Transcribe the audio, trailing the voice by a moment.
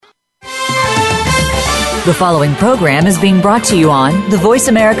The following program is being brought to you on the Voice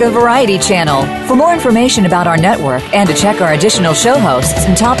America Variety Channel. For more information about our network and to check our additional show hosts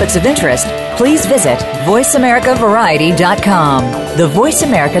and topics of interest, please visit voiceamericavariety.com. The Voice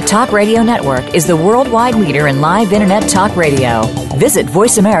America Talk Radio Network is the worldwide leader in live Internet talk radio. Visit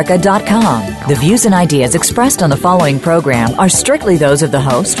voiceamerica.com. The views and ideas expressed on the following program are strictly those of the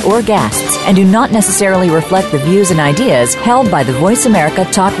host or guests and do not necessarily reflect the views and ideas held by the Voice America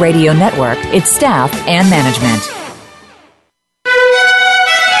Talk Radio Network, its staff, and management.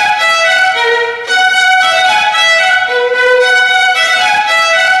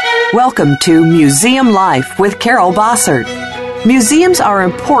 Welcome to Museum Life with Carol Bossert. Museums are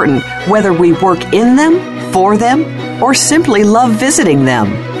important whether we work in them, for them, or simply love visiting them.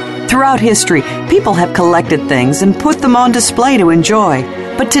 Throughout history, people have collected things and put them on display to enjoy.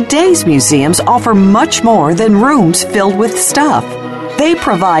 But today's museums offer much more than rooms filled with stuff. They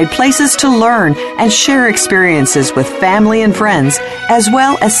provide places to learn and share experiences with family and friends, as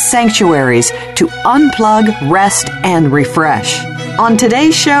well as sanctuaries to unplug, rest, and refresh. On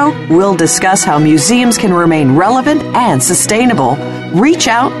today's show, we'll discuss how museums can remain relevant and sustainable, reach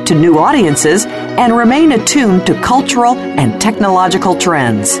out to new audiences, and remain attuned to cultural and technological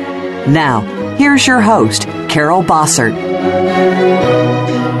trends. Now, here's your host, Carol Bossert.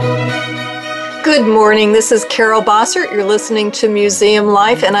 Good morning. This is Carol Bossert. You're listening to Museum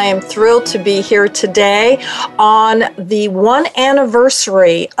Life, and I am thrilled to be here today on the 1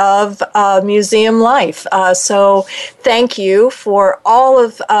 anniversary of Museum Life. So thank you for all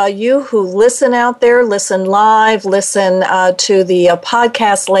of you who listen out there, listen live, listen to the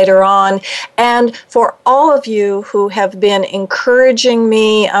podcast later on, and for all of you who have been encouraging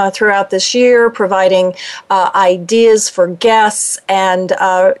me throughout this year, providing ideas for guests, and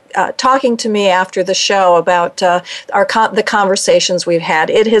talking to me after the show about the conversations we've had.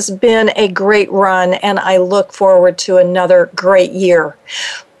 It has been a great run, and I look forward to another great year.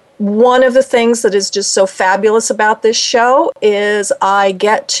 One of the things that is just so fabulous about this show is I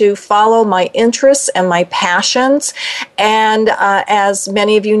get to follow my interests and my passions. And as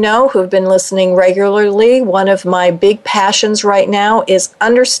many of you know who have been listening regularly, one of my big passions right now is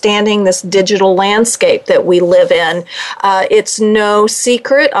understanding this digital landscape that we live in. It's no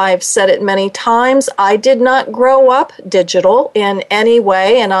secret, I've said it many times, I did not grow up digital in any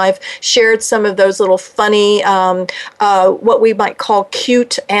way, and I've shared some of those little funny, what we might call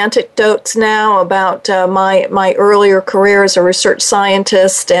cute anecdotes now about my earlier career as a research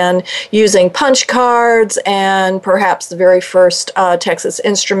scientist and using punch cards and perhaps the very first Texas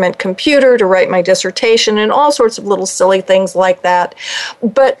Instrument computer to write my dissertation and all sorts of little silly things like that.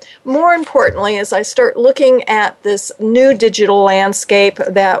 But more importantly, as I start looking at this new digital landscape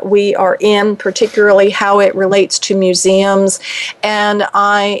that we are in, particularly how it relates to museums, and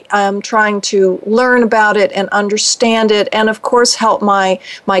I am trying to learn about it and understand it, and of course help my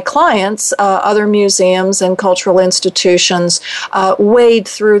clients, other museums and cultural institutions, wade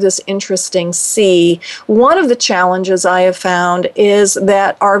through this interesting sea. One of the challenges I have found is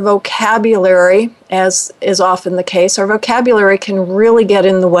that our vocabulary, as is often the case, our vocabulary can really get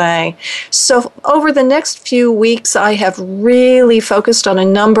in the way. So over the next few weeks, I have really focused on a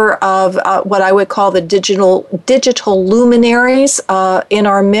number of what I would call the digital luminaries in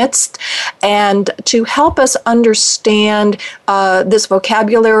our midst, and to help us understand this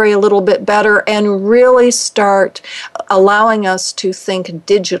vocabulary a little bit better and really start allowing us to think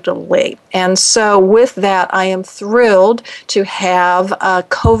digitally. And so with that, I am thrilled to have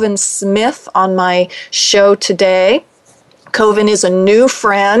Koven Smith on my show today. Koven is a new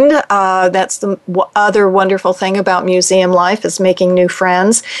friend. That's the other wonderful thing about Museum Life, is making new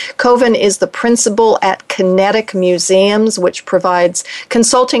friends. Koven is the principal at Kinetic Museums, which provides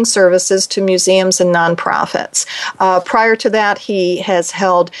consulting services to museums and nonprofits. Prior to that, he has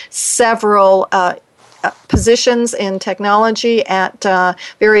held several positions in technology at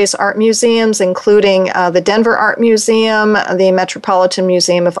various art museums, including the Denver Art Museum, the Metropolitan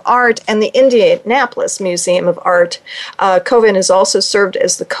Museum of Art, and the Indianapolis Museum of Art. Koven has also served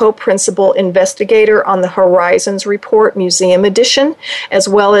as the co-principal investigator on the Horizons Report Museum Edition, as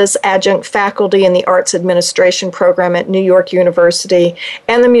well as adjunct faculty in the Arts Administration program at New York University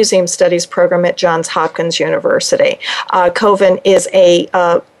and the Museum Studies program at Johns Hopkins University. Koven is a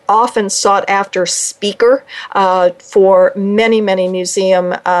often sought after speaker for many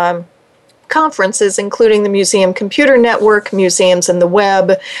museum conferences, including the Museum Computer Network, Museums and the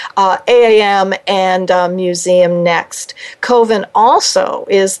Web, AAM, and Museum Next. Koven also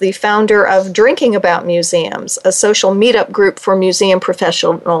is the founder of Drinking About Museums, a social meetup group for museum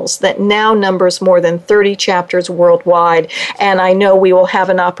professionals that now numbers more than 30 chapters worldwide. And I know we will have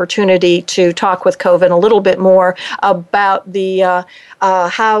an opportunity to talk with Koven a little bit more about the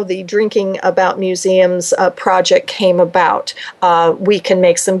how the Drinking About Museums project came about. We can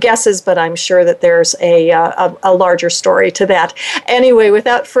make some guesses, but I'm sure that there's a larger story to that. Anyway,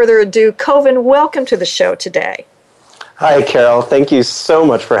 without further ado, Koven, welcome to the show today. Hi, Carol. Thank you so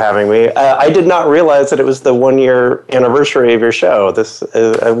much for having me. I did not realize that it was the 1-year anniversary of your show. This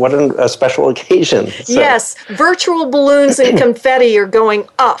is what a special occasion. So. Yes, virtual balloons and confetti are going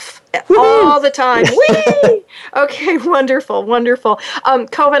off all the time. Whee! Okay, wonderful, wonderful.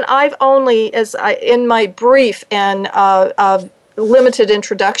 Koven, I've only, in my brief and limited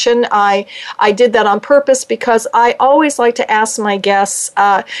introduction, I did that on purpose because I always like to ask my guests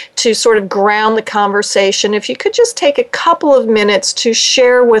to sort of ground the conversation. If you could just take a couple of minutes to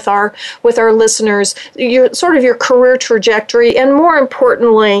share with our listeners your career trajectory, and more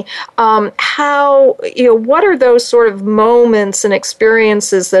importantly, how what are those sort of moments and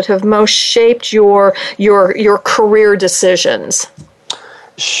experiences that have most shaped your career decisions?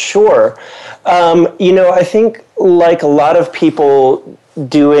 Sure. I think like a lot of people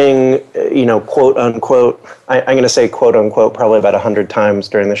doing, quote unquote, I'm going to say quote unquote probably about 100 times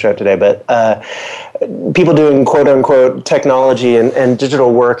during the show today, but people doing quote unquote technology and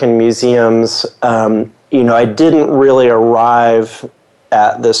digital work in museums, I didn't really arrive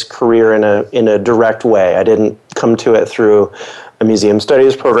at this career in a direct way. I didn't come to it through a museum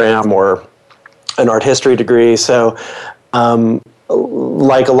studies program or an art history degree. So,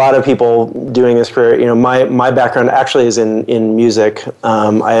 like a lot of people doing this career, my background actually is in music.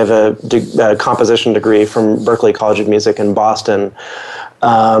 I have a composition degree from Berklee College of Music in Boston.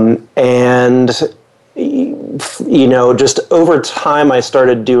 And just over time, I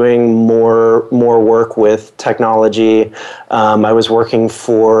started doing more work with technology. I was working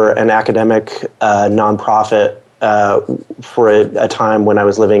for an academic nonprofit for a time when I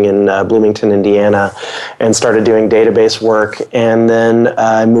was living in Bloomington, Indiana, and started doing database work. And then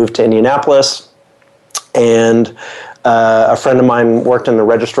I moved to Indianapolis, and a friend of mine worked in the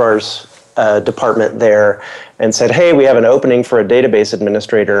registrar's department there and said, "Hey, we have an opening for a database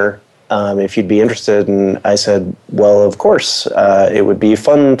administrator. If you'd be interested." And I said, "Well, of course. It would be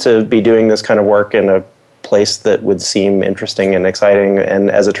fun to be doing this kind of work in a place that would seem interesting and exciting."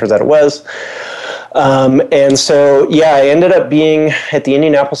 And as it turns out, it was. And so, I ended up being at the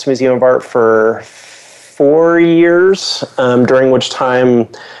Indianapolis Museum of Art for 4 years, during which time,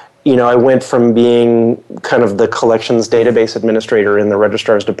 I went from being kind of the collections database administrator in the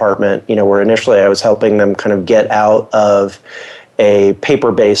registrar's department, where initially I was helping them kind of get out of a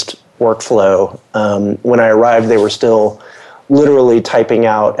paper-based workflow. When I arrived, they were still literally typing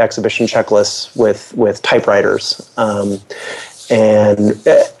out exhibition checklists with typewriters. And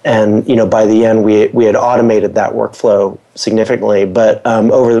by the end, we had automated that workflow significantly. But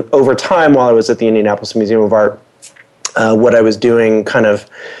over time, while I was at the Indianapolis Museum of Art, what I was doing kind of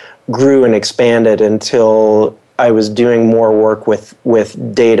grew and expanded until I was doing more work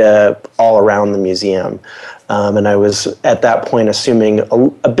with data all around the museum. And I was at that point assuming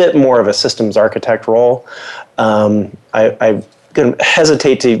a bit more of a systems architect role. I going to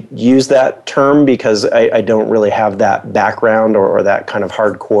hesitate to use that term because I don't really have that background or that kind of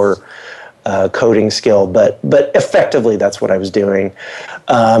hardcore coding skill, but effectively that's what I was doing.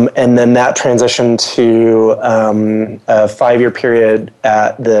 And then that transitioned to a 5-year period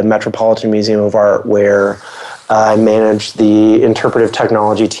at the Metropolitan Museum of Art, where I managed the interpretive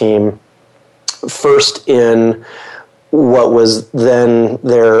technology team, first in what was then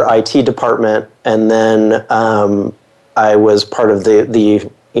their IT department, and then I was part of the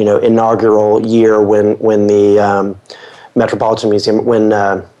inaugural year when the Metropolitan Museum, when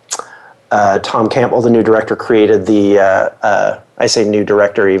Tom Campbell, the new director, created I say new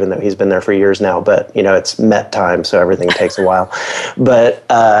director even though he's been there for years now, but it's Met time, so everything takes a while. But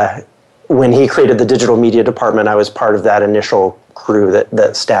when he created the digital media department, I was part of that initial crew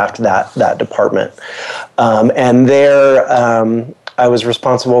that staffed that department. And there I was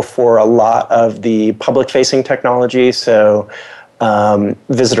responsible for a lot of the public-facing technology, so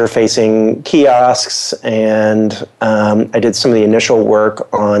visitor-facing kiosks, and I did some of the initial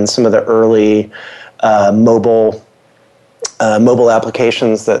work on some of the early mobile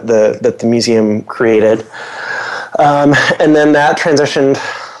applications that the museum created, and then that transitioned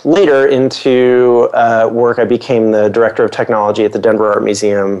later into work. I became the director of technology at the Denver Art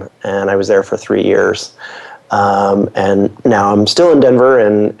Museum, and I was there for 3 years. And now I'm still in Denver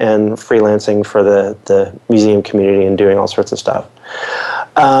and freelancing for the museum community and doing all sorts of stuff.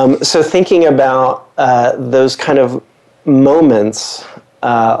 So thinking about those kind of moments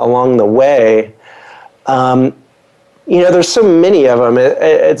along the way, there's so many of them.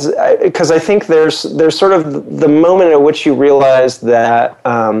 It's because I think there's sort of the moment at which you realize that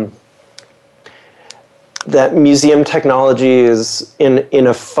that museum technology is in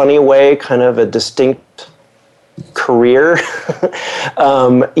a funny way kind of a distinct career.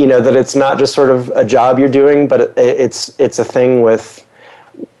 That it's not just sort of a job you're doing, but it's a thing with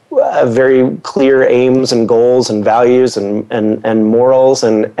very clear aims and goals and values and morals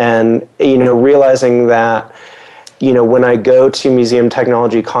and realizing that when I go to museum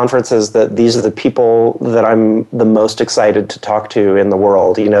technology conferences, that these are the people that I'm the most excited to talk to in the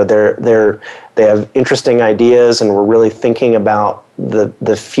world. They have interesting ideas, and we're really thinking about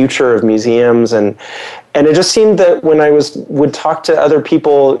the future of museums. And it just seemed that when I would talk to other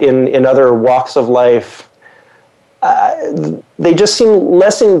people in other walks of life, they just seemed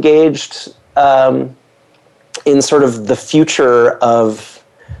less engaged in sort of the future of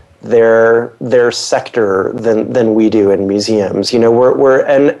their sector than we do in museums.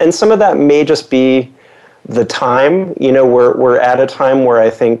 And some of that may just be the time. We're at a time where I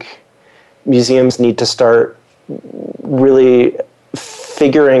think museums need to start really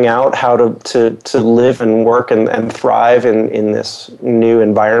figuring out how to live and work and thrive in this new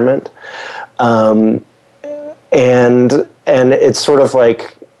environment. And it's sort of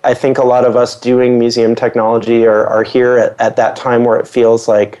like, I think a lot of us doing museum technology are here at that time where it feels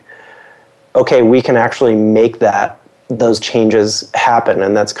like, okay, we can actually make those changes happen,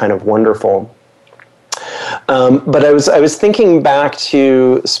 and that's kind of wonderful. But I was thinking back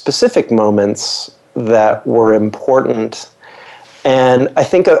to specific moments that were important, and I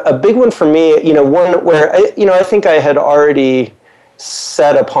think a big one for me, one where I think I had already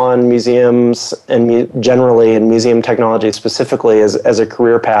set upon museums and generally in museum technology specifically as a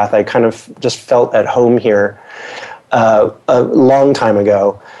career path. I kind of just felt at home here a long time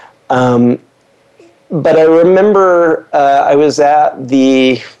ago. But I remember I was at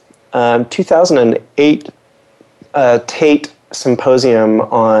the 2008 Tate Symposium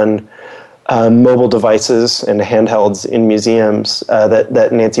on mobile devices and handhelds in museums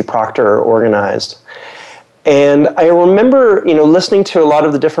that Nancy Proctor organized. And I remember, listening to a lot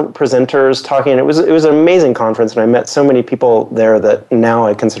of the different presenters talking, and it was an amazing conference, and I met so many people there that now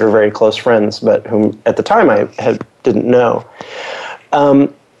I consider very close friends, but whom at the time I didn't know.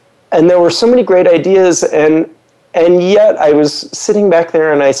 And there were so many great ideas, and yet I was sitting back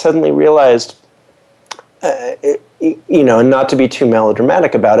there, and I suddenly realized, and not to be too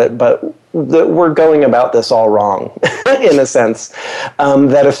melodramatic about it, but that we're going about this all wrong, in a sense.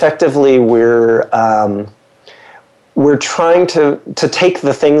 That effectively we're trying to take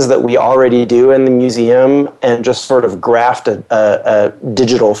the things that we already do in the museum and just sort of graft a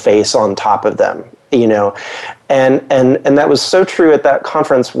digital face on top of them, and that was so true at that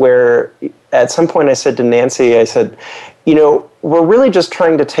conference, where at some point I said to Nancy, I said, we're really just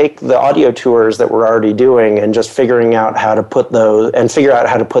trying to take the audio tours that we're already doing and just figuring out how to put those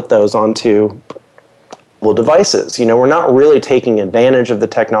onto mobile devices. We're not really taking advantage of the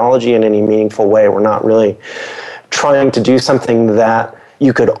technology in any meaningful way. We're not really trying to do something that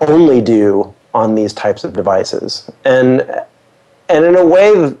you could only do on these types of devices. And in a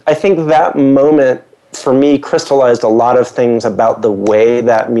way, I think that moment for me crystallized a lot of things about the way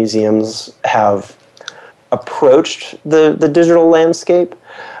that museums have approached the digital landscape,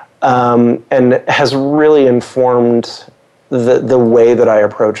 and has really informed the way that I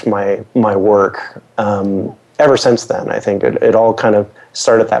approach my work. Ever since then, I think it all kind of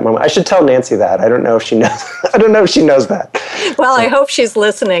started at that moment. I should tell Nancy that. I don't know if she knows. I don't know if she knows that. Well, I hope she's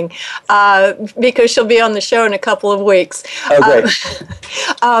listening, because she'll be on the show in a couple of weeks. Oh, great.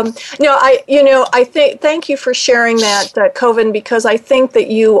 Thank you for sharing that, Koven, because I think that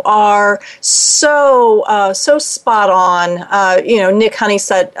you are so spot on. Nick Honey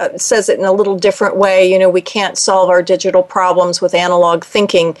says it in a little different way. We can't solve our digital problems with analog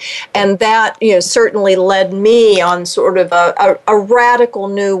thinking, and that certainly led me on sort of a radical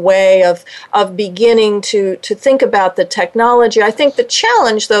new way of beginning to think about the technology. I think the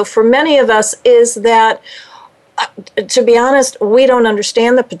challenge, though, for many of us is that, to be honest, we don't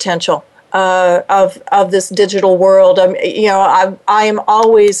understand the potential of this digital world. I am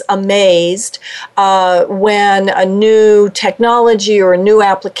always amazed when a new technology or a new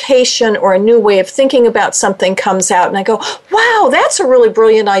application or a new way of thinking about something comes out, and I go, wow, that's a really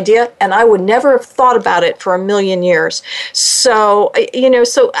brilliant idea, and I would never have thought about it for a million years. So,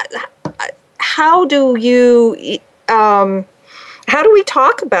 how do you, how do we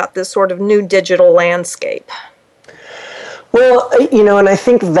talk about this sort of new digital landscape? Well, and I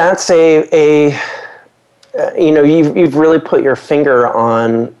think that's you've really put your finger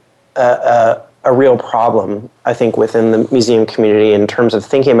on a real problem, I think, within the museum community in terms of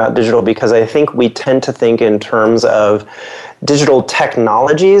thinking about digital, because I think we tend to think in terms of digital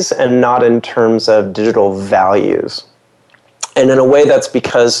technologies and not in terms of digital values. And in a way, that's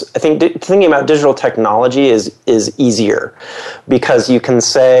because I think thinking about digital technology is easier, because you can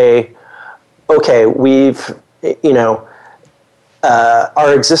say, okay,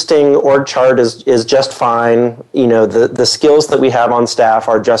 our existing org chart is just fine. The skills that we have on staff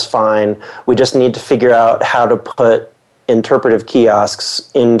are just fine. We just need to figure out how to put interpretive kiosks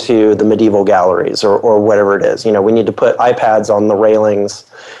into the medieval galleries or whatever it is. We need to put iPads on the railings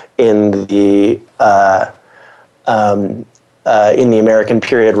in the American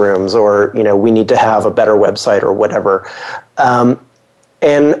period rooms, or we need to have a better website or whatever.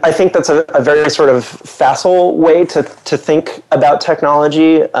 And I think that's a very sort of facile way to think about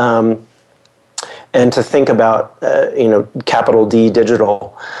technology, and to think about capital D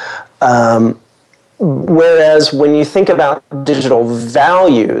digital. Whereas when you think about digital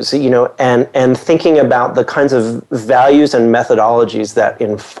values, and thinking about the kinds of values and methodologies that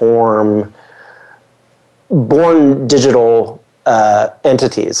inform born digital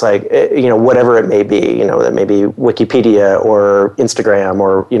entities, like whatever it may be, that may be Wikipedia or Instagram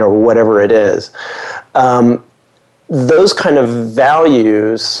or whatever it is, those kind of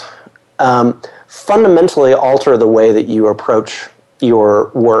values fundamentally alter the way that you approach your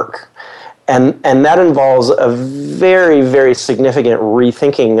work. And that involves a very, very significant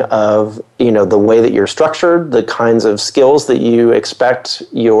rethinking of, the way that you're structured, the kinds of skills that you expect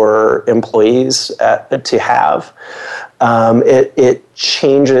your employees to have. It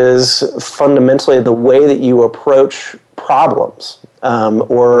changes fundamentally the way that you approach problems,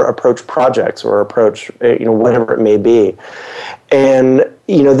 or approach projects, or approach, whatever it may be. And,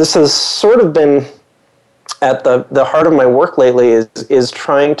 this has sort of been at the heart of my work lately is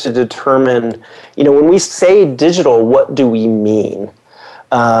trying to determine, when we say digital, what do we mean?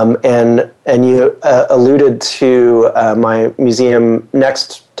 And you alluded to my Museum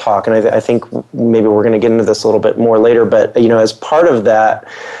Next talk, and I think maybe we're going to get into this a little bit more later, but as part of that,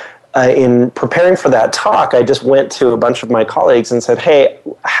 in preparing for that talk, I just went to a bunch of my colleagues and said, hey,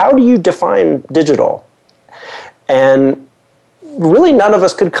 how do you define digital? And really none of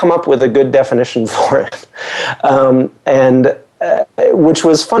us could come up with a good definition for it. Which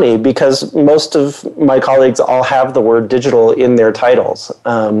was funny, because most of my colleagues all have the word digital in their titles,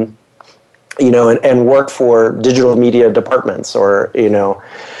 and work for digital media departments, or,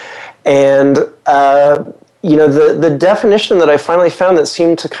 and, the definition that I finally found that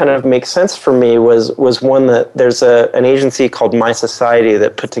seemed to kind of make sense for me was one that there's an agency called My Society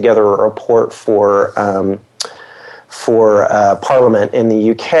that put together a report for Parliament in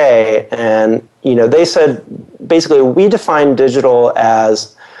the UK, and they said basically we define digital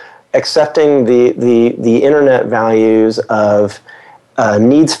as accepting the internet values of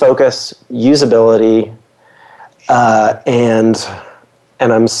needs focus, usability, and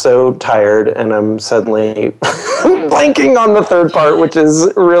I'm so tired, and I'm suddenly blanking on the third part, which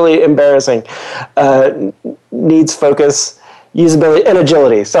is really embarrassing. Needs focus, usability, and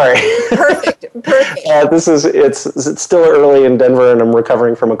agility. Sorry. Perfect. It's still early in Denver, and I'm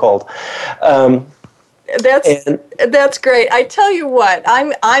recovering from a cold. That's great. I tell you what,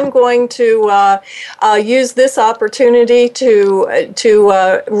 I'm going to use this opportunity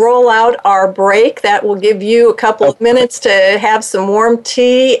to roll out our break. That will give you a couple of minutes to have some warm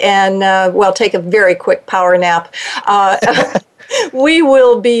tea and take a very quick power nap. We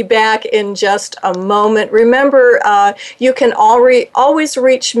will be back in just a moment. Remember, you can always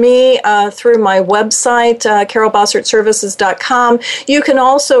reach me through my website, carolbossertservices.com. You can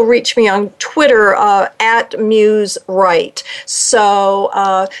also reach me on Twitter at MuseRight.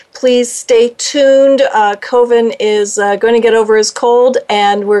 So please stay tuned. Koven is going to get over his cold,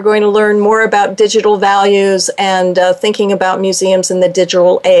 and we're going to learn more about digital values and thinking about museums in the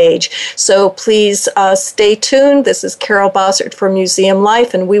digital age. So please stay tuned. This is Carol Bossert for Museum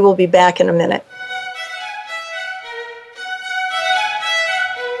Life, and we will be back in a minute.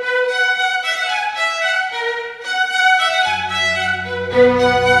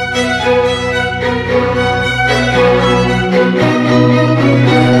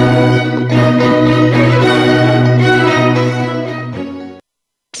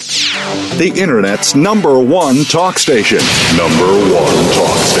 the Internet's #1 talk station. #1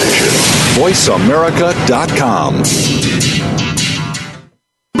 talk station. VoiceAmerica.com.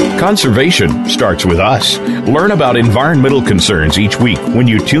 Conservation starts with us. Learn about environmental concerns each week when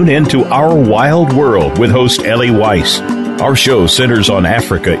you tune in to Our Wild World with host Ellie Weiss. Our show centers on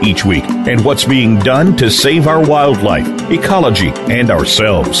Africa each week and what's being done to save our wildlife, ecology, and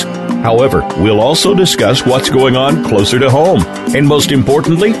ourselves. However, we'll also discuss what's going on closer to home. And most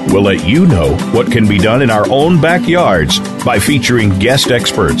importantly, we'll let you know what can be done in our own backyards by featuring guest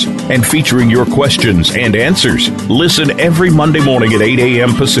experts and featuring your questions and answers. Listen every Monday morning at 8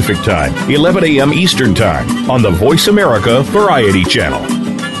 a.m. Pacific Time, 11 a.m. Eastern Time on the Voice America Variety Channel.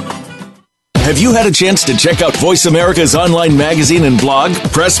 Have you had a chance to check out Voice America's online magazine and blog,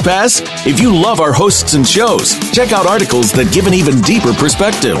 Press Pass? If you love our hosts and shows, check out articles that give an even deeper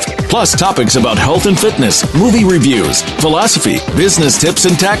perspective. Plus topics about health and fitness, movie reviews, philosophy, business tips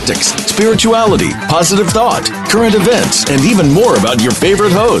and tactics, spirituality, positive thought, current events, and even more about your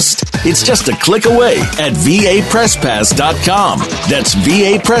favorite host. It's just a click away at vapresspass.com. That's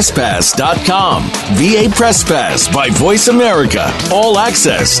vapresspass.com. VA Press Pass by Voice America. All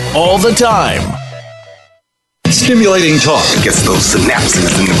access, all the time. Stimulating talk. Gets those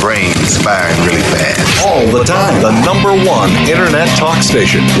synapses in the brain firing really fast. All the time. The #1 Internet talk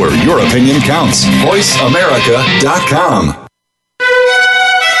station where your opinion counts. VoiceAmerica.com.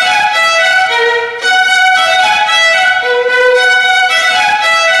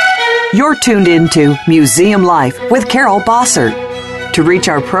 You're tuned into Museum Life with Carol Bossert. To reach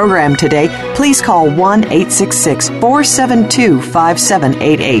our program today, please call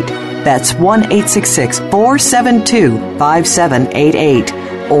 1-866-472-5788. That's 1-866-472-5788.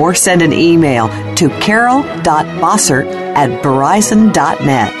 Or send an email to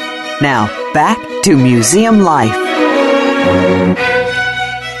carol.bossert@verizon.net. Now, back to Museum Life.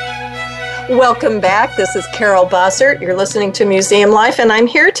 Welcome back. This is Carol Bossert. You're listening to Museum Life, and I'm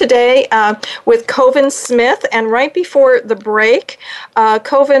here today with Koven Smith. And right before the break,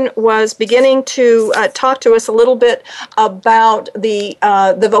 Koven was beginning to talk to us a little bit about the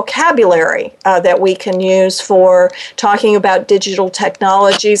vocabulary that we can use for talking about digital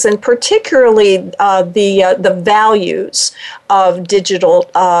technologies, and particularly the values of digital,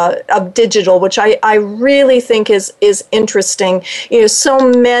 which I really think is interesting. You know, so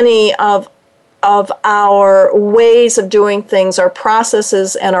many of our ways of doing things, our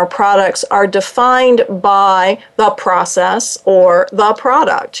processes and our products are defined by the process or the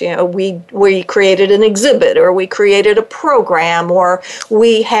product. You know, we created an exhibit, or we created a program, or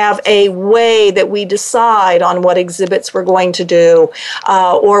we have a way that we decide on what exhibits we're going to do,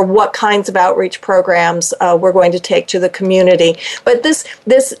 or what kinds of outreach programs we're going to take to the community. But this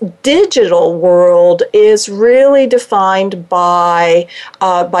digital world is really defined by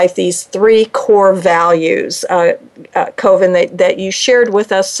these three core values, Koven, that you shared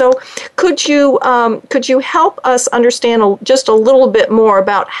with us. So, could you help us understand just a little bit more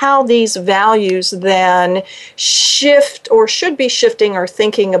about how these values then shift, or should be shifting, or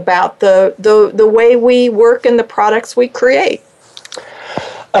thinking about the way we work and the products we create?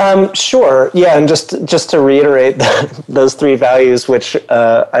 Sure. Yeah, and just to reiterate those three values, which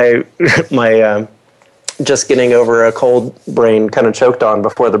just getting over a cold brain kind of choked on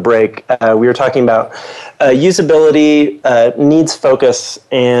before the break. We were talking about usability, needs focus,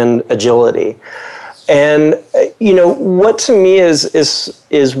 and agility. And what to me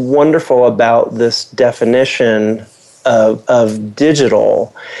is wonderful about this definition of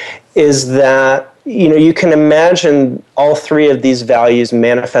digital is that you can imagine all three of these values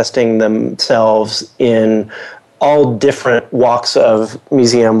manifesting themselves in all different walks of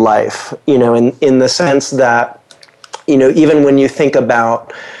museum life, in the sense that, even when you think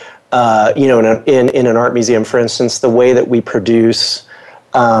about, in an art museum, for instance, the way that we produce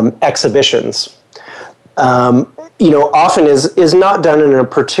exhibitions, often is not done in a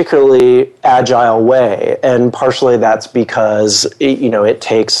particularly agile way. And partially that's because, it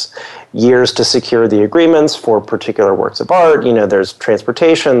takes years to secure the agreements for particular works of art. There's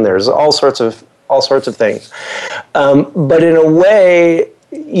transportation, there's all sorts of things. But in a way,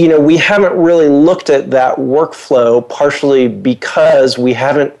 we haven't really looked at that workflow, partially because we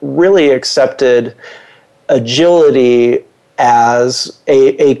haven't really accepted agility as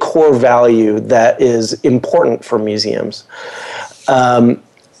a core value that is important for museums. And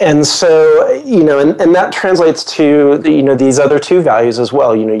so, and that translates to, these other two values as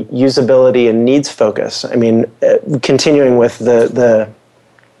well, usability and needs focus. I mean, continuing with the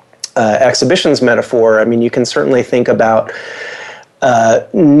exhibitions metaphor, I mean, you can certainly think about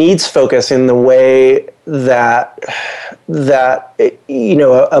needs focus in the way that that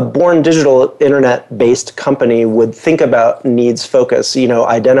a born digital internet-based company would think about needs focus,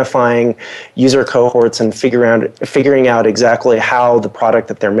 identifying user cohorts and figuring out exactly how the product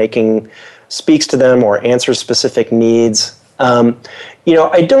that they're making speaks to them or answers specific needs. I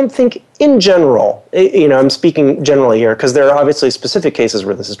don't think in general, I'm speaking generally here because there are obviously specific cases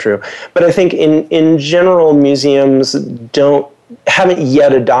where this is true, but I think in general, museums haven't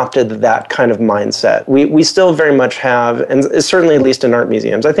yet adopted that kind of mindset. We still very much have, and certainly at least in art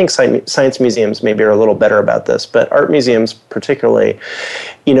museums, I think science museums maybe are a little better about this, but art museums particularly,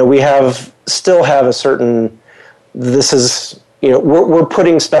 we still have a certain, this is, we're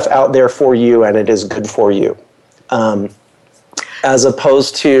putting stuff out there for you and it is good for you. As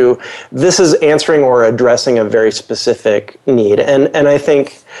opposed to this is answering or addressing a very specific need. And I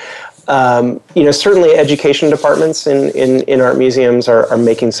think, certainly education departments in art museums are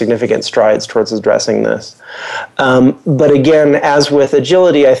making significant strides towards addressing this. But again, as with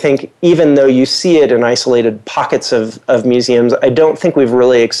agility, I think even though you see it in isolated pockets of museums, I don't think we've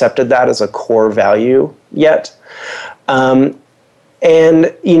really accepted that as a core value yet. And,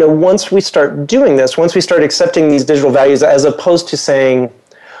 once we start doing this, once we start accepting these digital values, as opposed to saying,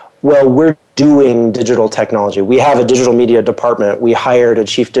 well, we're doing digital technology. We have a digital media department. We hired a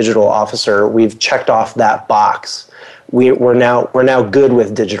chief digital officer. We've checked off that box. We're now good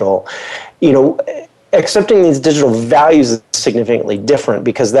with digital. Accepting these digital values is significantly different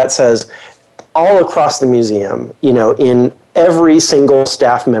because that says all across the museum, in every single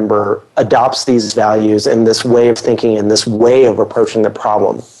staff member adopts these values and this way of thinking and this way of approaching the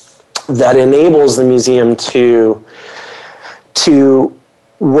problem that enables the museum to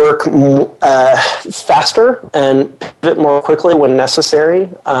work faster and pivot more quickly when necessary,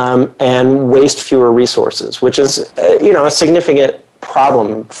 and waste fewer resources, which is a significant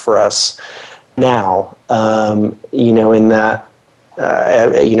problem for us now. In that.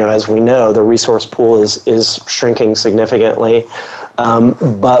 As we know, the resource pool is shrinking significantly.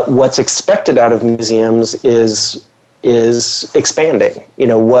 But what's expected out of museums is expanding.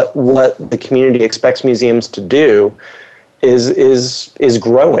 What the community expects museums to do is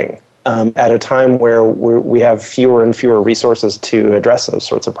growing at a time where we have fewer and fewer resources to address those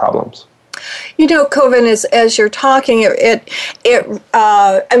sorts of problems. Koven, as you're talking,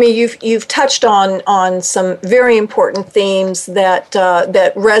 you've touched on some very important themes that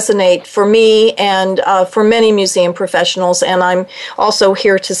resonate for me and for many museum professionals. And I'm also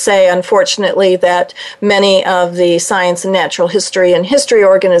here to say, unfortunately, that many of the science and natural history and history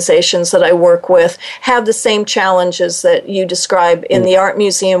organizations that I work with have the same challenges that you describe in the art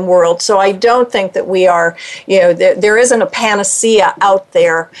museum world. So I don't think that we are, there isn't a panacea out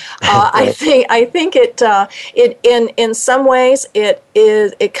there. I think it in some ways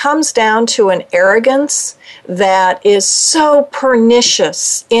it comes down to an arrogance that is so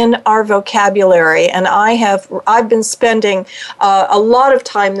pernicious in our vocabulary, and I've been spending a lot of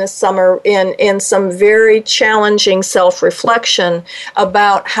time this summer in some very challenging self-reflection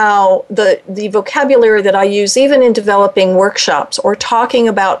about how the vocabulary that I use, even in developing workshops or talking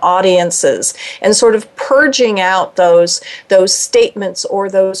about audiences, and sort of purging out those statements or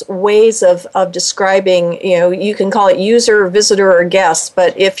those ways of describing, you can call it user, visitor, or guest,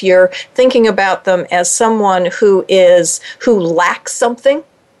 but if you're thinking about them as someone who lacks something,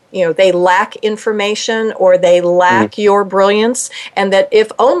 they lack information or they lack your brilliance, and that if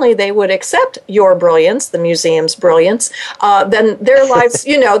only they would accept your brilliance, the museum's brilliance, then their lives,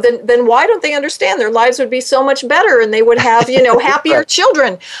 then why don't they understand their lives would be so much better and they would have, happier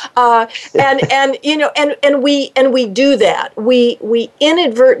children. And we do that. We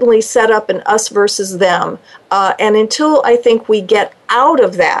inadvertently set up an us versus them. And until I think we get out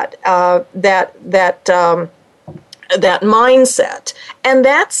of that mindset, and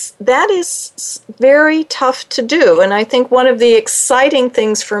that is very tough to do. And I think one of the exciting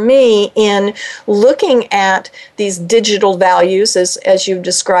things for me in looking at these digital values, as you've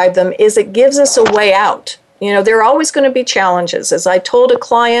described them, is it gives us a way out. There are always going to be challenges. As I told a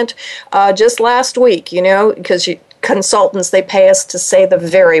client just last week, because consultants, they pay us to say the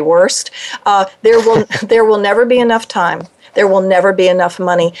very worst. There will never be enough time. There will never be enough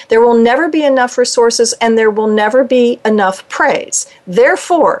money. There will never be enough resources, and there will never be enough praise.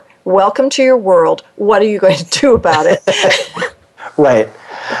 Therefore, welcome to your world. What are you going to do about it? Right.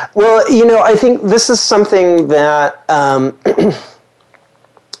 Well, I think this is something that, I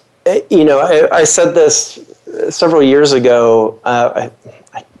said this several years ago, I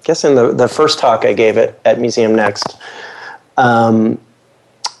guess in the first talk I gave at Museum Next,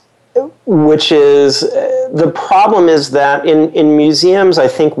 which is the problem is that in museums, I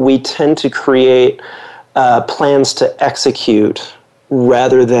think we tend to create plans to execute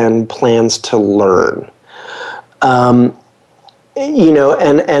rather than plans to learn. And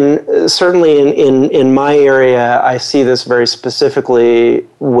certainly in my area, I see this very specifically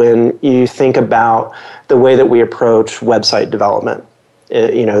when you think about the way that we approach website development,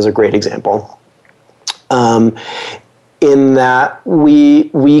 is a great example. In that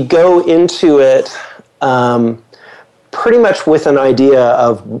we go into it pretty much with an idea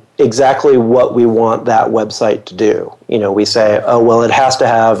of exactly what we want that website to do. We say, oh, well, it has to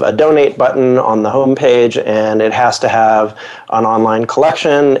have a donate button on the homepage, and it has to have an online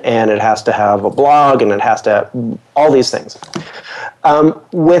collection, and it has to have a blog, and it has to have all these things.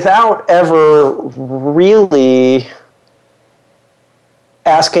 Without ever really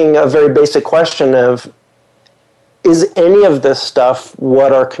asking a very basic question of, is any of this stuff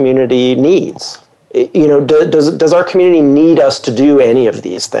what our community needs? Does our community need us to do any of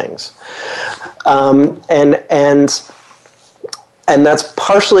these things? And that's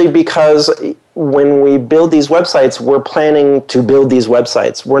partially because when we build these websites, we're planning to build these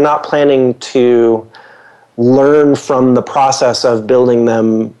websites. We're not planning to learn from the process of building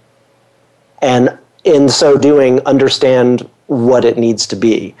them, and in so doing, understand what it needs to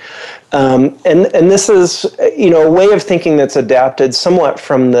be. And this is, a way of thinking that's adapted somewhat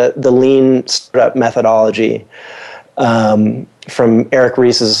from the lean startup methodology, from Eric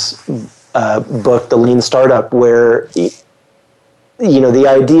Ries's book, The Lean Startup, where, the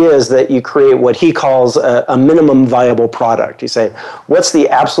idea is that you create what he calls a minimum viable product. You say, what's the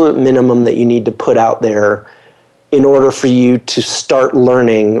absolute minimum that you need to put out there in order for you to start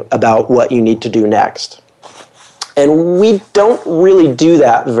learning about what you need to do next? And we don't really do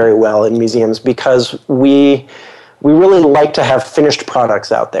that very well in museums because we really like to have finished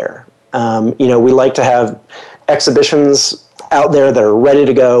products out there. We like to have exhibitions out there that are ready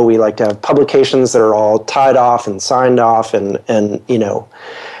to go. We like to have publications that are all tied off and signed off, and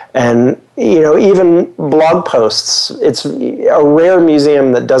even blog posts. It's a rare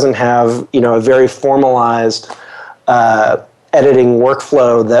museum that doesn't have a very formalized editing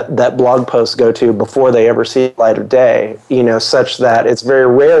workflow that blog posts go to before they ever see light of day, such that it's very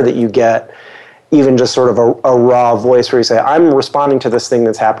rare that you get even just sort of a raw voice where you say, I'm responding to this thing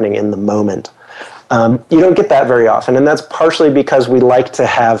that's happening in the moment. You don't get that very often, and that's partially because we like to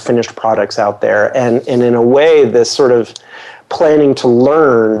have finished products out there, and in a way, this sort of planning to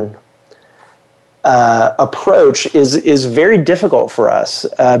learn approach is very difficult for us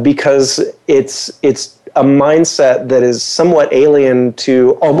because it's a mindset that is somewhat alien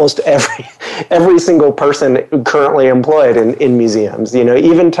to almost every single person currently employed in museums.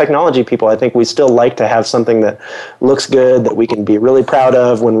 Even technology people, I think we still like to have something that looks good, that we can be really proud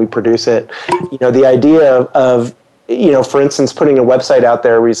of when we produce it. The idea of for instance, putting a website out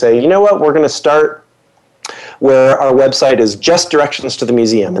there where you say, what, we're going to start where our website is just directions to the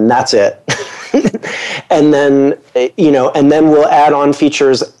museum, and that's it. And then, and then we'll add on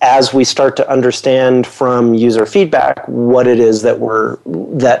features as we start to understand from user feedback what it is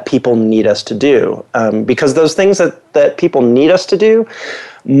that people need us to do. Because those things that people need us to do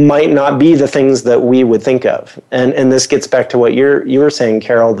might not be the things that we would think of. And this gets back to what you were saying,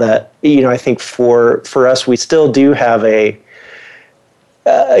 Carol, that, I think for us, we still do have a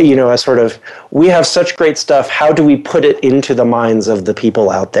sort of, we have such great stuff. How do we put it into the minds of the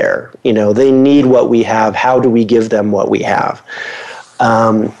people out there? They need what we have. How do we give them what we have?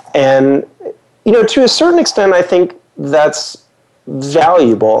 And to a certain extent, I think that's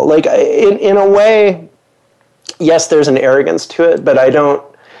valuable. Like in a way, yes, there's an arrogance to it, but I don't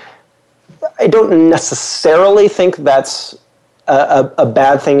necessarily think that's a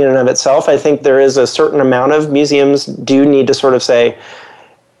bad thing in and of itself. I think there is a certain amount of museums do need to sort of say,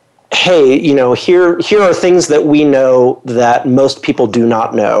 hey, here are things that we know that most people do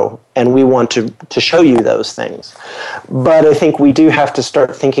not know, and we want to show you those things. But I think we do have to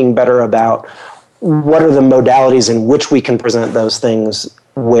start thinking better about what are the modalities in which we can present those things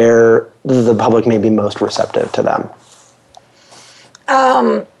where the public may be most receptive to them.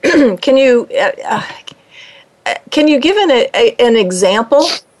 Can you give an example?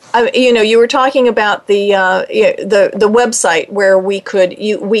 You were talking about the website where we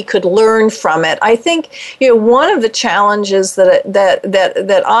could learn from it. I think one of the challenges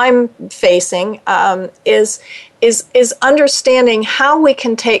that I'm facing is understanding how we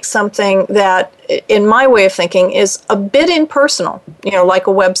can take something that, in my way of thinking, is a bit impersonal. Like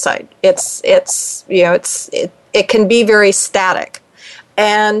a website. It can be very static,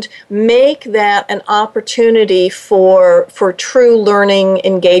 and make that an opportunity for true learning,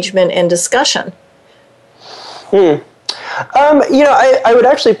 engagement, and discussion. I would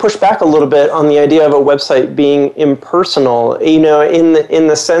actually push back a little bit on the idea of a website being impersonal, in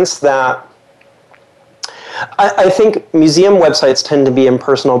the sense that I think museum websites tend to be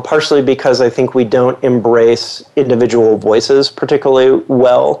impersonal, partially because I think we don't embrace individual voices particularly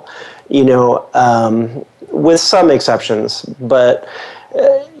well, with some exceptions. But,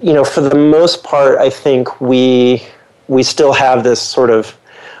 for the most part, I think we still have this sort of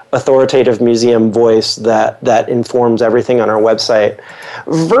authoritative museum voice that informs everything on our website,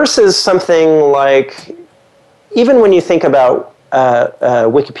 versus something like, even when you think about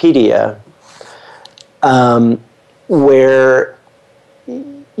Wikipedia, where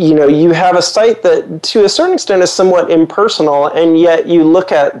you have a site that to a certain extent is somewhat impersonal, and yet you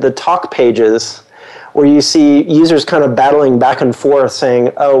look at the talk pages where you see users kind of battling back and forth saying,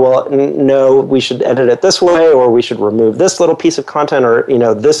 oh, well, no, we should edit it this way, or we should remove this little piece of content, or,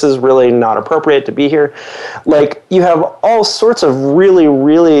 this is really not appropriate to be here. Like, you have all sorts of really,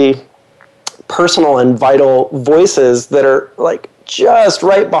 really personal and vital voices that are, like, just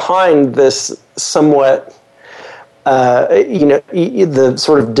right behind this somewhat, the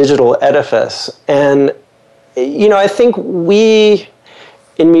sort of digital edifice. And, I think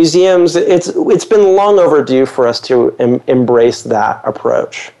in museums, it's been long overdue for us to embrace that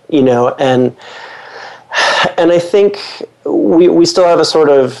approach, and I think we still have a sort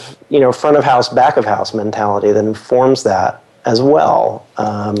of, front of house, back of house mentality that informs that as well.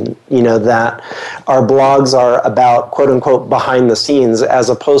 That our blogs are about, quote unquote, behind the scenes, as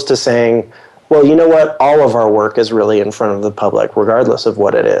opposed to saying, well, you know what, all of our work is really in front of the public, regardless of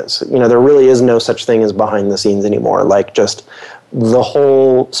what it is. There really is no such thing as behind the scenes anymore. Like, just the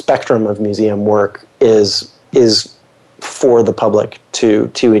whole spectrum of museum work is for the public to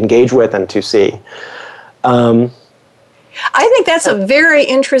engage with and to see. I think that's a very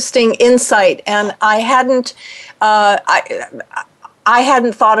interesting insight, and I hadn't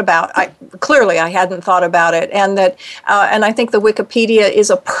thought about. Clearly, I hadn't thought about it, and I think the Wikipedia is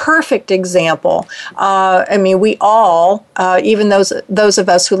a perfect example. We all, even those of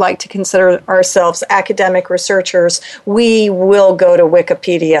us who like to consider ourselves academic researchers, we will go to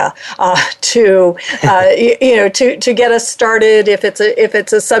Wikipedia to get us started. If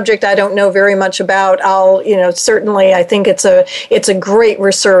it's a subject I don't know very much about, I'll certainly, I think it's a great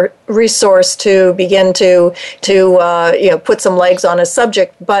resource to begin to put some legs on a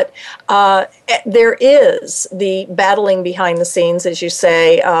subject. But there is the battling behind the scenes, as you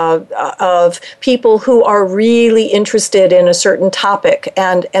say, of people who are really interested in a certain topic,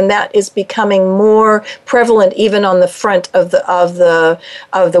 and that is becoming more prevalent even on the front of the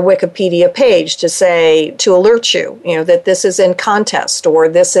Wikipedia page, to alert you, that this is in contest, or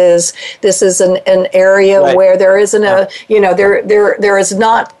this is an area right. where there isn't there is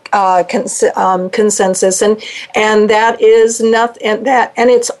not consensus, and that is nothing, and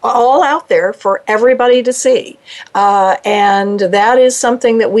it's all out there for everybody to see, and that is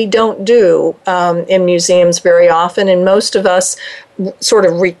something that we don't do in museums very often, and most of us sort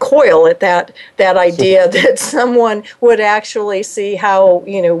of recoil at that idea that someone would actually see how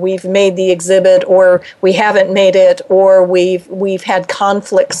we've made the exhibit, or we haven't made it, or we've had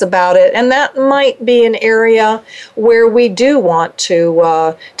conflicts about it, and that might be an area where we do want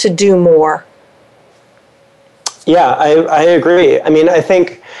to do more. Yeah, I agree. I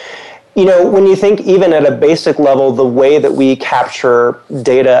think when you think even at a basic level, the way that we capture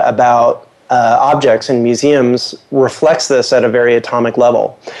data about objects in museums reflects this at a very atomic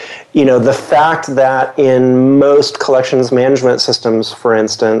level. The fact that in most collections management systems, for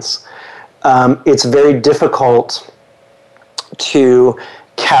instance, it's very difficult to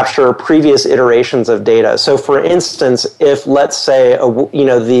capture previous iterations of data. So, for instance, if, let's say,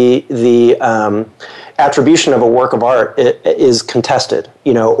 the attribution of a work of art is contested,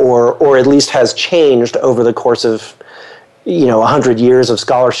 or at least has changed over the course of 100 years of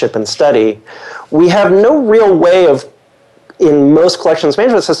scholarship and study, we have no real way of, in most collections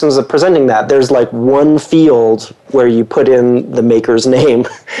management systems, of presenting that. There's like one field where you put in the maker's name,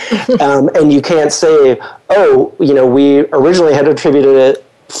 and you can't say, we originally had attributed it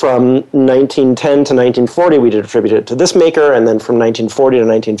from 1910 to 1940, we did attribute it to this maker, and then from 1940 to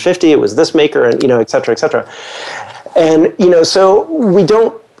 1950, it was this maker, and et cetera, et cetera. And so we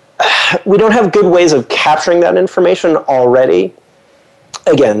don't have good ways of capturing that information already.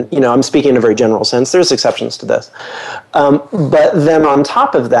 Again, I'm speaking in a very general sense. There's exceptions to this. But then on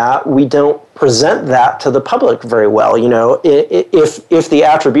top of that, we don't present that to the public very well. If the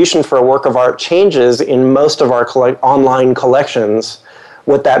attribution for a work of art changes in most of our online collections,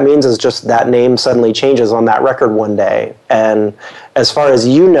 what that means is just that name suddenly changes on that record one day. And as far as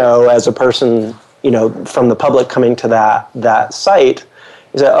as a person from the public coming to that site,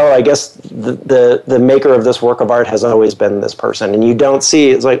 you say, oh, I guess the maker of this work of art has always been this person. And you don't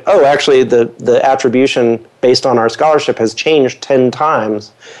see, it's like, oh, actually the attribution based on our scholarship has changed 10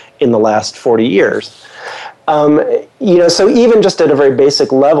 times in the last 40 years. So even just at a very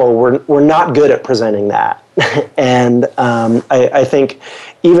basic level, we're not good at presenting that. And I think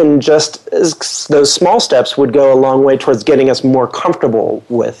even just those small steps would go a long way towards getting us more comfortable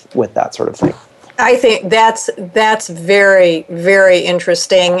with that sort of thing. I think that's very, very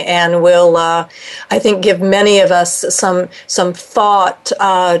interesting, and will I think give many of us some thought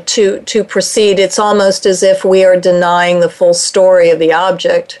to proceed. It's almost as if we are denying the full story of the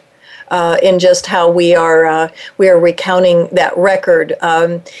object in just how we are recounting that record,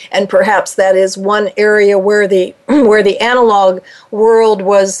 and perhaps that is one area where the analog world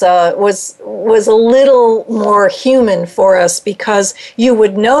was a little more human for us, because you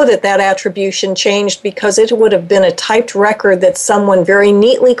would know that attribution changed because it would have been a typed record that someone very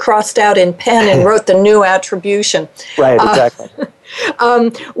neatly crossed out in pen and wrote the new attribution. Right, exactly.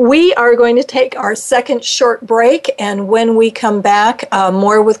 We are going to take our second short break, and when we come back,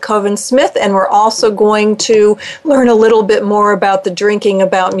 more with Koven Smith, and we're also going to learn a little bit more about the Drinking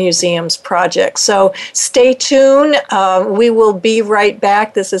About Museums project. So stay tuned. We will be right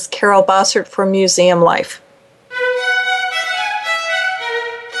back. This is Carol Bossert for Museum Life.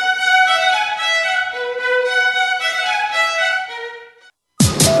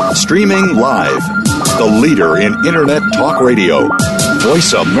 Streaming live, the leader in Internet talk radio,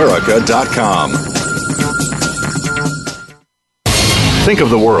 voiceamerica.com. Think of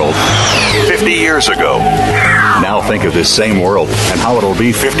the world 50 years ago. Now think of this same world and how it'll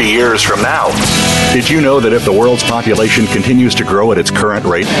be 50 years from now. Did you know that if the world's population continues to grow at its current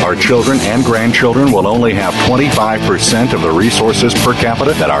rate, our children and grandchildren will only have 25% of the resources per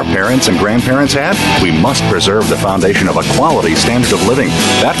capita that our parents and grandparents had? We must preserve the foundation of a quality standard of living.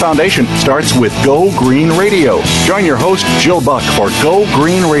 That foundation starts with Go Green Radio. Join your host, Jill Buck, for Go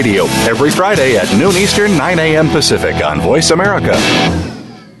Green Radio every Friday at noon Eastern, 9 a.m. Pacific on Voice America.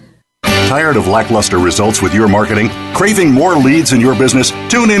 Tired of lackluster results with your marketing? Craving more leads in your business?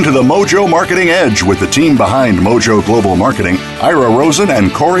 Tune into the Mojo Marketing Edge with the team behind Mojo Global Marketing, Ira Rosen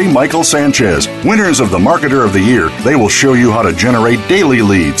and Corey Michael Sanchez. Winners of the Marketer of the Year, they will show you how to generate daily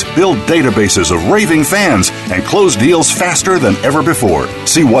leads, build databases of raving fans, and close deals faster than ever before.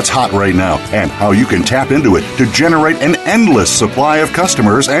 See what's hot right now and how you can tap into it to generate an endless supply of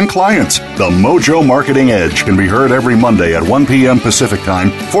customers and clients. The Mojo Marketing Edge can be heard every Monday at 1 p.m. Pacific Time,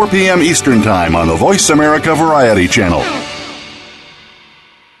 4 p.m. Eastern Time on the Voice America Variety Channel.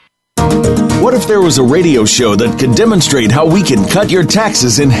 What if there was a radio show that could demonstrate how we can cut your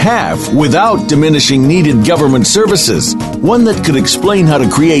taxes in half without diminishing needed government services? One that could explain how to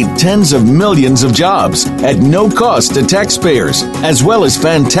create tens of millions of jobs at no cost to taxpayers, as well as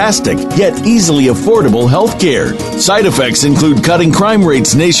fantastic yet easily affordable health care. Side effects include cutting crime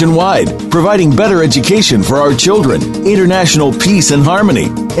rates nationwide, providing better education for our children, international peace and harmony,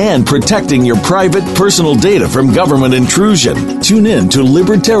 and protecting your private personal data from government intrusion. Tune in to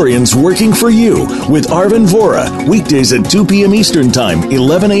Libertarians Working for You with Arvin Vora, weekdays at 2 p.m. Eastern Time,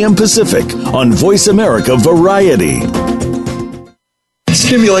 11 a.m. Pacific on Voice America Variety.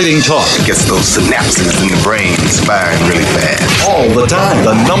 Stimulating talk Gets those synapses in the brain firing really fast. all the time.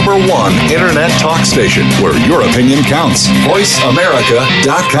 The number one Internet talk station where your opinion counts.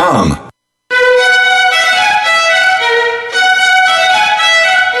 VoiceAmerica.com.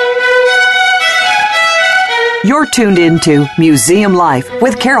 You're tuned into Museum Life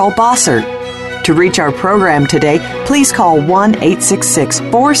with Carol Bossert. To reach our program today, please call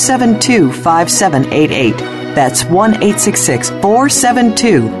 1-866-472-5788. That's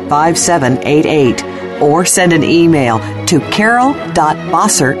 1-866-472-5788. Or send an email to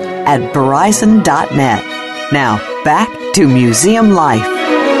carol.bossert@verizon.net. Now, back to Museum Life.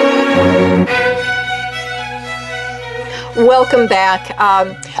 Welcome back.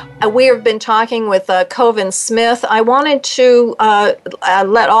 We have been talking with Koven Smith. I wanted to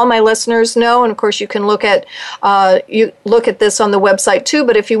let all my listeners know, and of course you can look at this on the website too,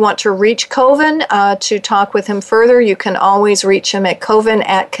 but if you want to reach Koven to talk with him further, you can always reach him at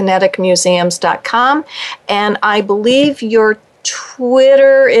koven@kineticmuseums.com. And I believe your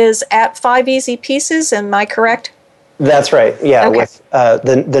Twitter is at 5 Easy Pieces, am I correct? That's right, yeah, Okay. with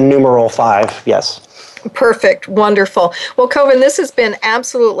the numeral 5, yes. Perfect. Wonderful. Well, Koven, this has been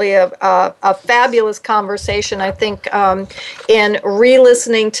absolutely a fabulous conversation. I think in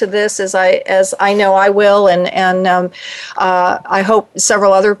re-listening to this, as I know I will, and I hope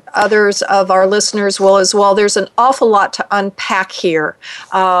several others of our listeners will as well. There's an awful lot to unpack here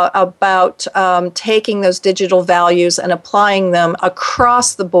about taking those digital values and applying them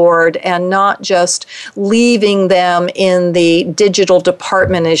across the board, and not just leaving them in the digital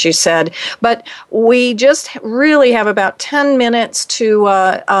department, as you said, but we just really have about 10 minutes to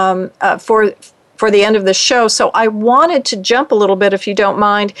for the end of the show. So I wanted to jump a little bit, if you don't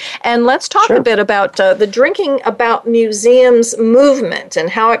mind, and let's talk a bit about the Drinking About Museums movement and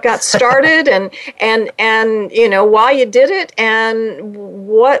how it got started, and you know why you did it, and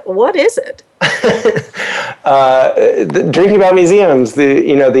what is it? The Drinking About Museums,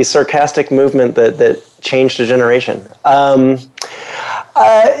 the sarcastic movement that changed a generation.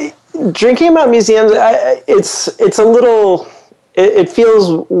 Drinking About Museums, it's a little. It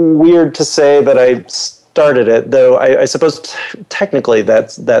feels weird to say that I started it, though I suppose technically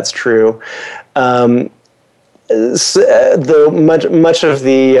that's true. Though much of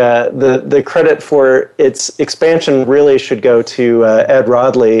the credit for its expansion really should go to Ed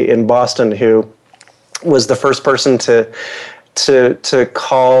Rodley in Boston, who was the first person to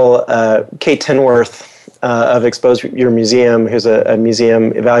call Kate Tinworth of Expose Your Museum, who's a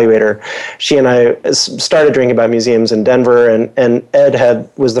museum evaluator. She and I started Drinking About Museums in Denver, and Ed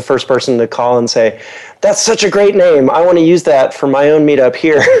was the first person to call and say, "That's such a great name. I want to use that for my own meetup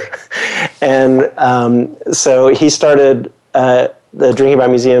here." And so he started the Drinking About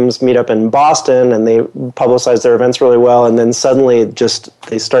Museums meetup in Boston, and they publicized their events really well. And then suddenly,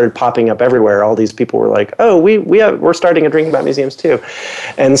 they started popping up everywhere. All these people were like, "Oh, we're starting a Drinking About Museums too,"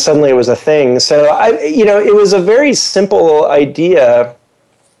 and suddenly it was a thing. So it was a very simple idea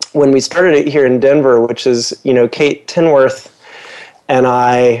when we started it here in Denver, which is Kate Tinworth and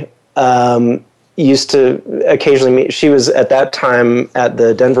I used to occasionally meet. She was at that time at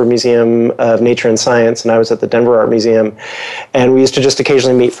the Denver Museum of Nature and Science, and I was at the Denver Art Museum, and we used to just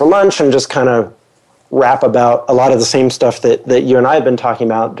occasionally meet for lunch and just kind of rap about a lot of the same stuff that you and I have been talking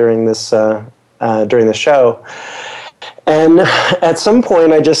about during this show. And at some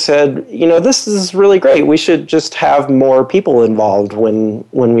point I just said, this is really great. We should just have more people involved when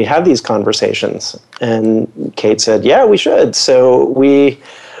we have these conversations. And Kate said, yeah, we should. So we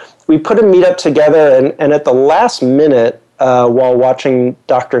put a meetup together, and at the last minute, while watching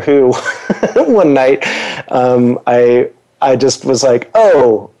Doctor Who one night, I just was like,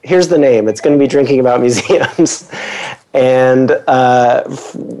 oh, here's the name. It's going to be Drinking About Museums. And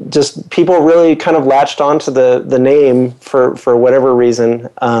just people really kind of latched onto the name for whatever reason.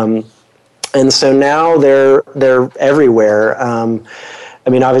 And so now they're everywhere.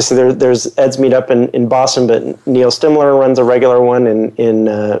 Obviously there's Ed's meetup in Boston, but Neil Stimler runs a regular one in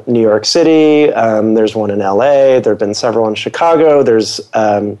New York City. There's one in LA. There have been several in Chicago. There's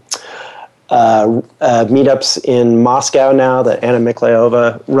meetups in Moscow now that Anna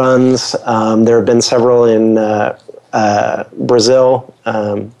Miklayova runs. There have been several in Brazil,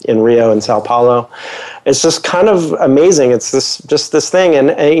 in Rio and Sao Paulo. It's just kind of amazing. It's this thing,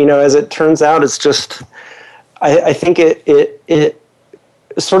 and as it turns out, it's just I think it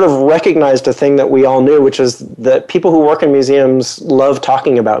sort of recognized a thing that we all knew, which is that people who work in museums love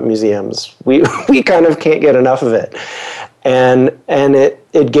talking about museums. We kind of can't get enough of it, and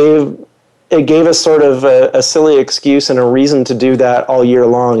it gave us sort of a silly excuse and a reason to do that all year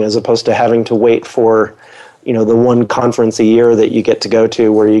long, as opposed to having to wait for the one conference a year that you get to go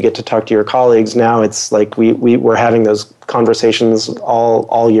to where you get to talk to your colleagues. Now it's like we're having those conversations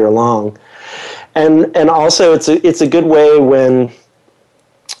all year long, and also it's a good way when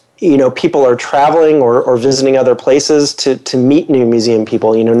people are traveling or visiting other places to meet new museum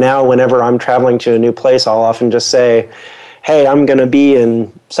people. Now whenever I'm traveling to a new place, I'll often just say, hey, I'm going to be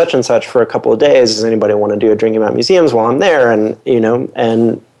in such and such for a couple of days. Does anybody want to do a Drinking About Museums while I'm there? And,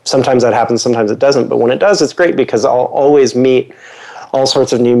 and sometimes that happens, sometimes it doesn't. But when it does, it's great because I'll always meet all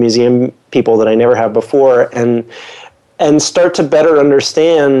sorts of new museum people that I never have before, and start to better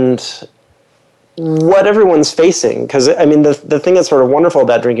understand what everyone's facing. Because the thing that's sort of wonderful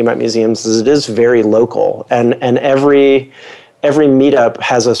about Drinking About Museums is it is very local, and every meetup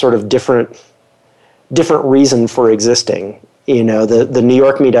has a sort of different reason for existing. The New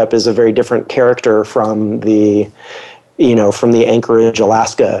York meetup is a very different character from the Anchorage,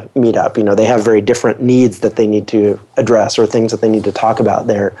 Alaska meetup. They have very different needs that they need to address or things that they need to talk about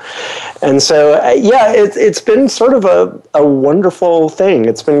there. And so, it's been sort of a wonderful thing.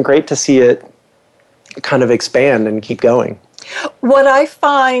 It's been great to see it kind of expand and keep going. What I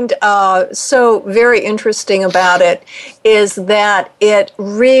find so very interesting about it is that it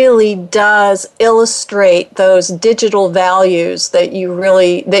really does illustrate those digital values that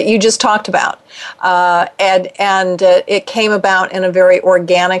you just talked about. And it came about in a very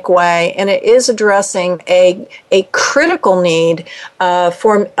organic way, and it is addressing a critical need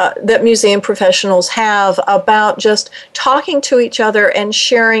that museum professionals have about just talking to each other and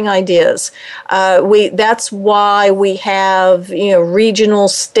sharing ideas. That's why we have regional,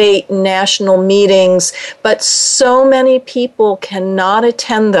 state, national meetings, but so many people cannot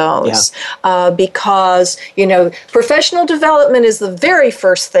attend those because professional development is the very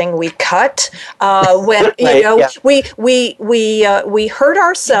first thing we cut. When we hurt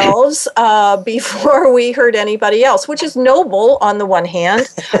ourselves before we hurt anybody else, which is noble on the one hand,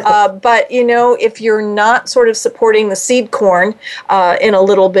 but if you're not sort of supporting the seed corn in a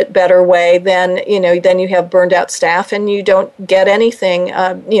little bit better way, then you have burned out staff and you don't get anything.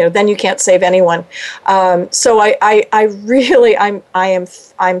 Then you can't save anyone. So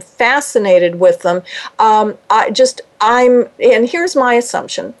I'm fascinated with them. And here's my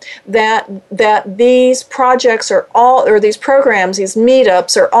assumption that these projects these programs, these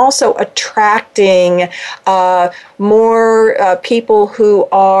meetups are also attracting more people who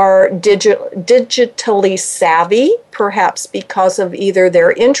are digitally savvy, perhaps because of either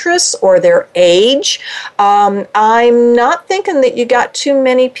their interests or their age. I'm not thinking that you got too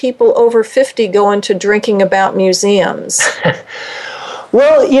many people over 50 going to drinking about museums.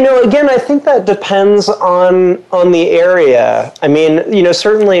 Well, again, I think that depends on the area. I mean,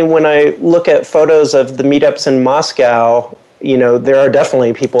 certainly when I look at photos of the meetups in Moscow, there are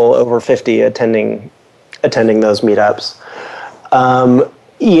definitely people over 50 attending those meetups. I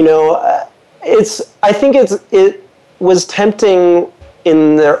think it was tempting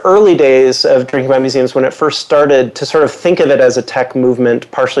in the early days of Drinking About Museums when it first started to sort of think of it as a tech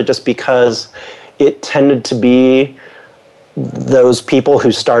movement, partially just because it tended to be those people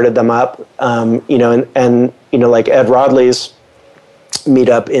who started them up, like Ed Rodley's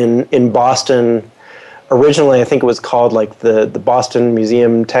meetup in Boston. Originally, I think it was called like the Boston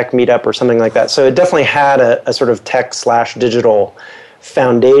Museum Tech Meetup or something like that. So it definitely had a sort of tech/digital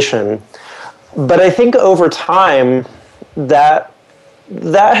foundation. But I think over time that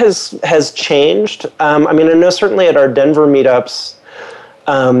has changed. I know certainly at our Denver meetups,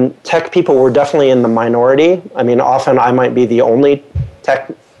 tech people were definitely in the minority. Often I might be the only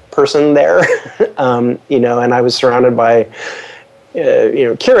tech person there, and I was surrounded by,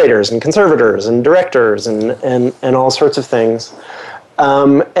 curators and conservators and directors and all sorts of things.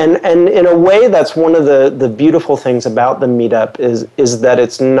 And in a way, that's one of the beautiful things about the meetup is that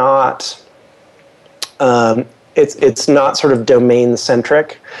it's not sort of domain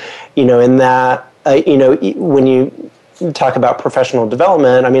centric, in that when you talk about professional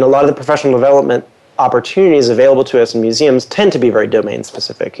development, a lot of the professional development opportunities available to us in museums tend to be very domain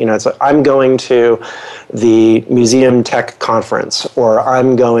specific. It's like, I'm going to the museum tech conference, or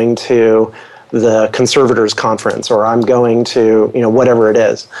I'm going to the conservators conference, or I'm going to, whatever it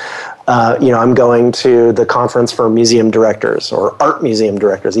is. I'm going to the conference for museum directors or art museum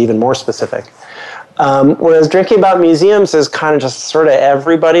directors, even more specific. Whereas Drinking About Museums is kind of just sort of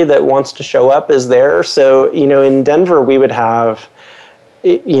everybody that wants to show up is there. So, in Denver, we would have,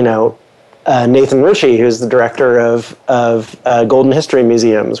 Nathan Ritchie, who's the director of Golden History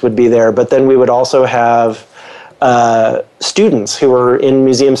Museums, would be there. But then we would also have students who are in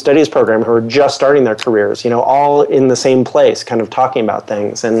museum studies program who are just starting their careers, all in the same place, kind of talking about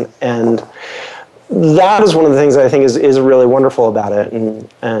things. And that is one of the things that I think is really wonderful about it,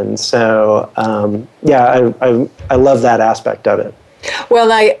 and so I love that aspect of it. Well,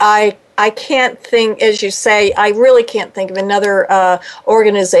 I can't think, as you say, I really can't think of another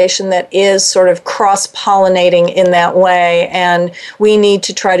organization that is sort of cross-pollinating in that way, and we need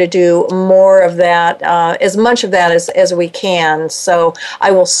to try to do more of that, as much of that as we can. So I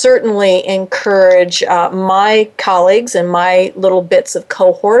will certainly encourage my colleagues and my little bits of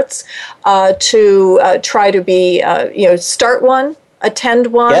cohorts to try to be, start one, attend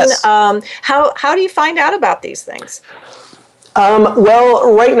one. Yes. How do you find out about these things?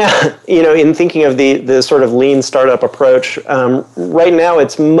 Well, right now, in thinking of the sort of lean startup approach, right now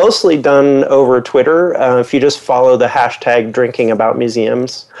it's mostly done over Twitter. If you just follow the hashtag Drinking About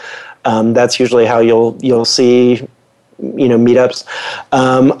Museums, that's usually how you'll see meetups.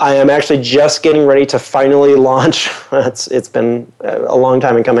 I am actually just getting ready to finally launch. It's been a long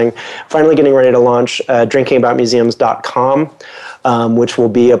time in coming. Finally getting ready to launch drinkingaboutmuseums.com. Which will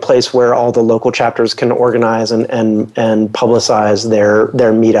be a place where all the local chapters can organize and publicize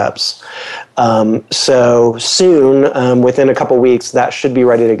their meetups. So soon, within a couple weeks, that should be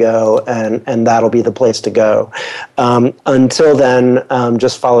ready to go, and that'll be the place to go. Until then,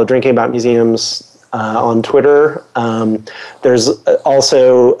 just follow Drinking About Museums on Twitter. There's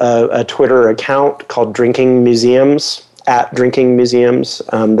also a Twitter account called Drinking Museums, at Drinking Museums,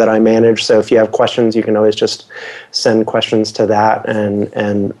 that I manage. So if you have questions, you can always just send questions to that,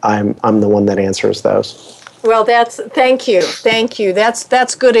 and I'm the one that answers those. Well, thank you.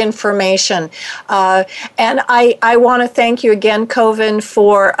 That's good information, and I want to thank you again, Koven,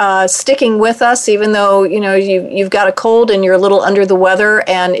 for sticking with us, even though you've got a cold and you're a little under the weather,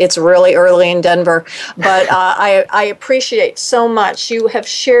 and it's really early in Denver. But I appreciate so much. You have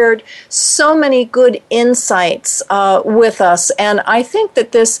shared so many good insights with us, and I think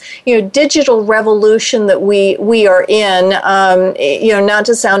that this digital revolution that we are in, not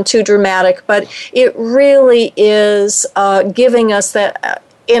to sound too dramatic, but it really is giving us that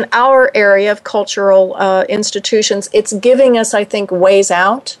in our area of cultural institutions, it's giving us, I think, ways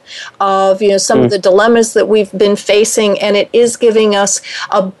out of some of the dilemmas that we've been facing, and it is giving us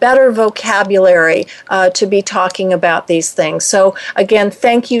a better vocabulary to be talking about these things. So again,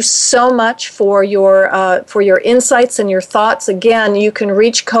 thank you so much for your insights and your thoughts. Again, you can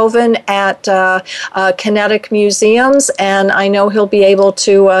reach Koven at Kinetic Museums, and I know he'll be able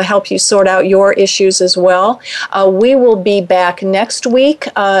to help you sort out your issues as well. We will be back next week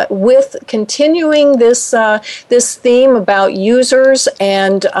with continuing this theme about users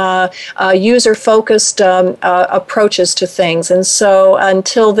and user-focused approaches to things. And so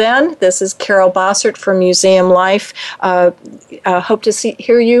until then, this is Carol Bossert from Museum Life. Hope to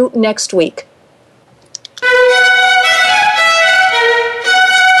hear you next week.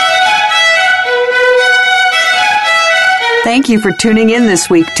 Thank you for tuning in this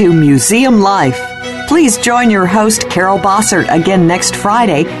week to Museum Life. Please join your host, Carol Bossert, again next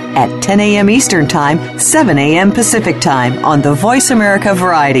Friday at 10 a.m. Eastern Time, 7 a.m. Pacific Time on the Voice America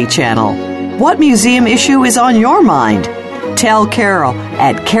Variety Channel. What museum issue is on your mind? Tell Carol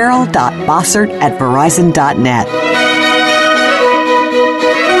at carol.bossert@verizon.net.